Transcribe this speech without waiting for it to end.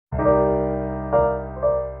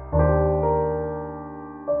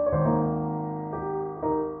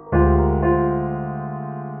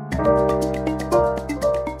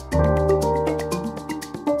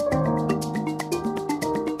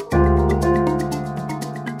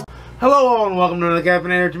Hello all and welcome to another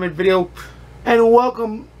Caffeinated Entertainment video, and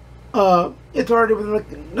welcome, it's already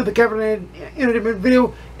another Caffeinated Entertainment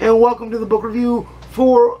video, and welcome to the book review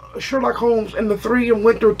for Sherlock Holmes and the Three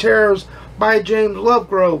Winter Terrors by James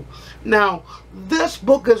Lovegrove. Now, this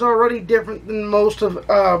book is already different than most of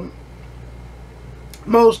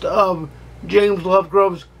James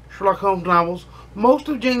Lovegrove's Sherlock Holmes novels. Most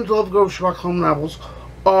of James Lovegrove's Sherlock Holmes novels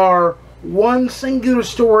are one singular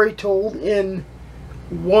story told in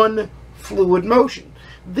one fluid motion.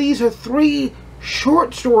 These are three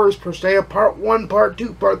short stories per se, of part 1, part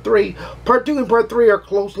 2, part 3. Part 2 and part 3 are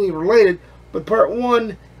closely related, but part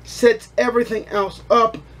 1 sets everything else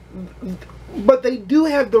up. But they do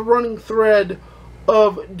have the running thread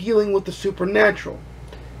of dealing with the supernatural.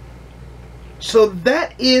 So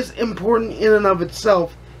that is important in and of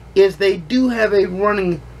itself, is they do have a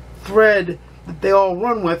running thread that they all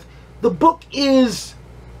run with. The book is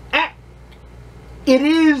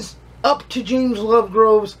up to James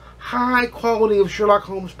Lovegrove's high quality of Sherlock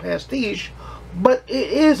Holmes pastiche, but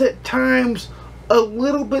it is at times a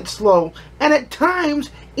little bit slow, and at times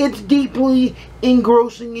it's deeply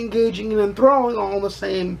engrossing, engaging, and enthralling all in the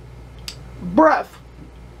same breath.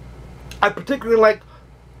 I particularly like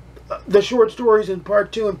the short stories in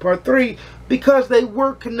part 2 and part 3 because they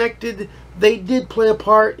were connected. They did play a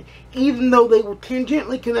part, even though they were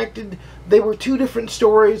tangentially connected. They were two different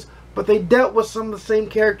stories, but they dealt with some of the same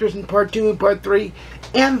characters in part 2 and part 3,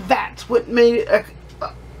 and that's what made it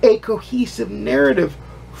a cohesive narrative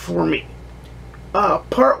for me.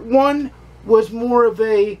 Part 1 was more of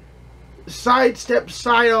a sidestep,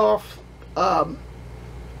 side-off kind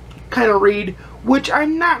of read, which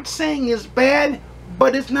I'm not saying is bad,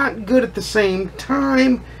 but it's not good at the same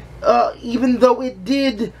time, even though it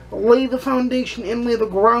did lay the foundation and lay the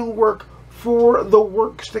groundwork for the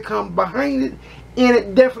works to come behind it. And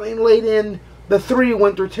it definitely laid in the Three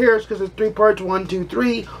Winter Terrors, because it's 3 parts, 1, 2,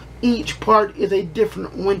 3. Each part is a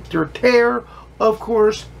different winter terror, of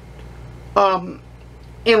course. And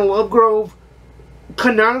Lovegrove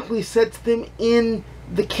canonically sets them in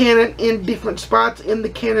the canon in different spots in the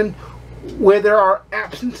canon where there are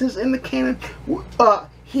absences in the canon.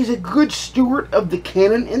 He's a good steward of the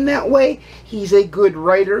canon in that way. He's a good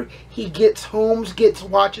writer. He gets Holmes, gets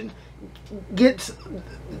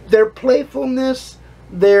their playfulness,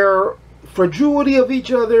 their fragility of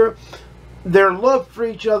each other, their love for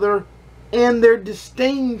each other, and their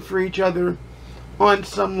disdain for each other on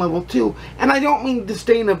some level too. And I don't mean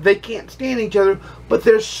disdain of they can't stand each other, but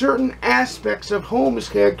there's certain aspects of Holmes'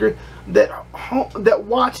 character that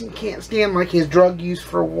Watson can't stand, like his drug use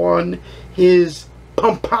for one, his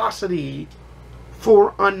pomposity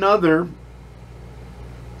for another.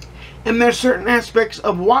 And there's certain aspects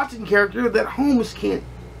of Watson's character that Holmes can't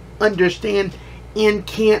understand and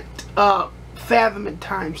can't fathom at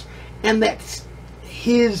times. And that's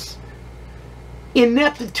his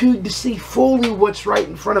ineptitude to see fully what's right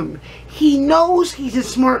in front of him. He knows he's a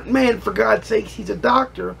smart man, for God's sakes, he's a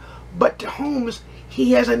doctor. But to Holmes,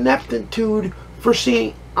 he has ineptitude for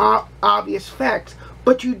seeing obvious facts.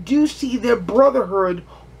 But you do see their brotherhood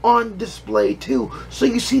on display too. So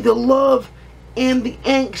you see the love and the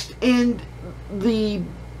angst and the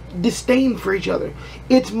disdain for each other.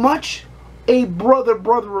 It's much a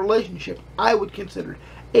brother-brother relationship, I would consider.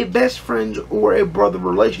 A best friends or a brother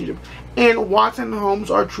relationship. And Watson and Holmes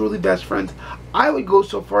are truly best friends. I would go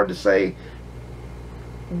so far to say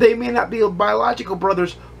they may not be biological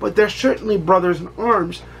brothers, but they're certainly brothers in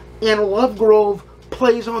arms. And Lovegrove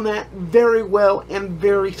plays on that very well and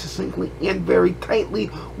very succinctly and very tightly,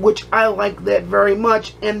 which I like that very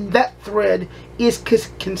much. And that thread is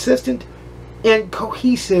consistent and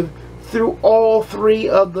cohesive through all three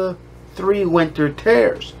of the Three Winter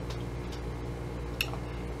Terrors.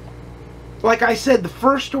 Like I said, the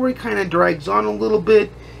first story kind of drags on a little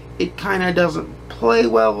bit. It kind of doesn't play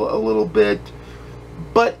well a little bit,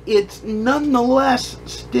 but it's nonetheless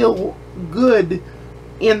still good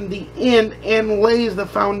in the end and lays the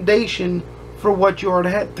foundation for what you are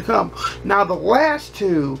to come. Now the last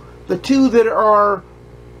two, the two that are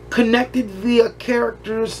connected via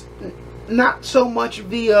characters, not so much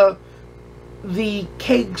via the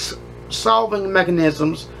case solving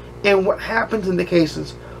mechanisms and what happens in the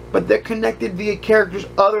cases, but they're connected via characters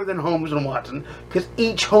other than Holmes and Watson, because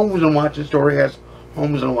each Holmes and Watson story has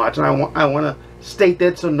Holmes and Watson. I want to state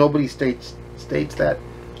that so nobody states that.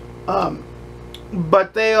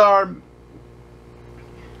 But they are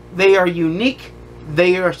unique,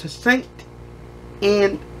 they are succinct,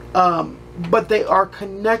 and but they are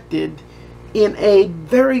connected in a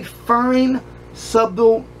very fine,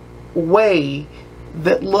 subtle way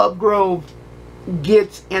that Lovegrove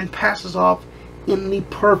gets and passes off in the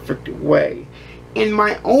perfect way. In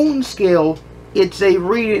my own scale, it's a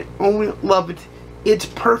read it, own it, love it. It's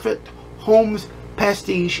perfect Holmes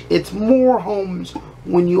pastiche. It's more Holmes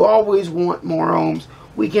when you always want more Holmes.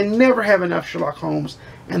 We can never have enough Sherlock Holmes,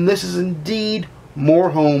 and this is indeed more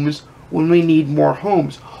Holmes when we need more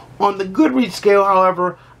Holmes. On the GoodReads scale,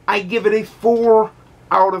 however, I give it a 4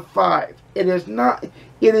 out of 5. It is not,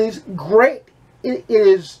 it is great. It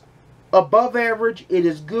is above average. It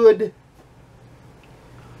is good.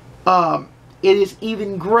 It is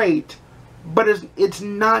even great, but it's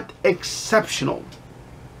not exceptional.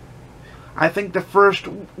 I think the first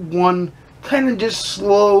one kind of just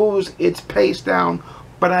slows its pace down,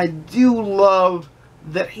 but I do love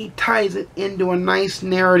that he ties it into a nice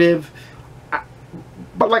narrative.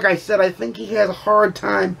 But like I said, I think he has a hard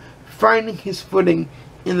time finding his footing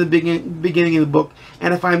in the beginning of the book.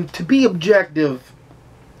 And if I'm to be objective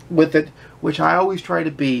with it, which I always try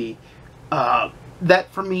to be,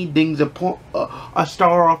 that for me dings a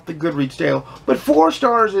star off the GoodReads scale. But 4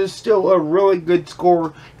 stars is still a really good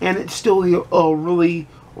score, and it's still a really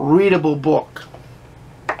readable book.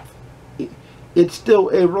 It's still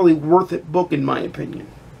a really worth it book in my opinion.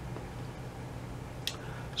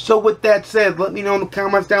 So with that said, let me know in the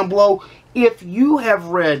comments down below if you have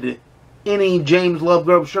read any James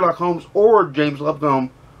Lovegrove Sherlock Holmes or James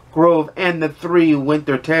Lovegrove and the 3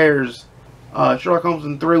 Winter Tears, Sherlock Holmes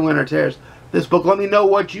and 3 Winter Tears. This book, let me know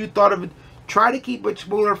what you thought of it. Try to keep it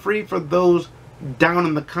spoiler free for those down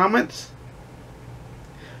in the comments,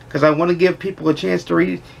 because I want to give people a chance to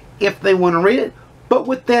read it if they want to read it. But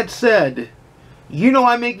with that said, you know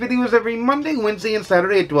I make videos every Monday, Wednesday, and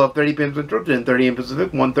Saturday at 12:30 p.m. Central, 10:30 a.m.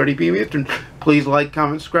 Pacific, 1:30 p.m. Eastern. Please like,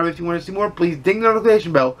 comment, subscribe if you want to see more. Please ding the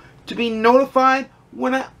notification bell to be notified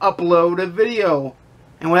when I upload a video.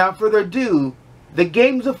 And without further ado, the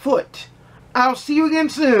game's afoot. I'll see you again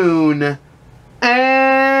soon.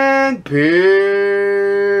 And peace.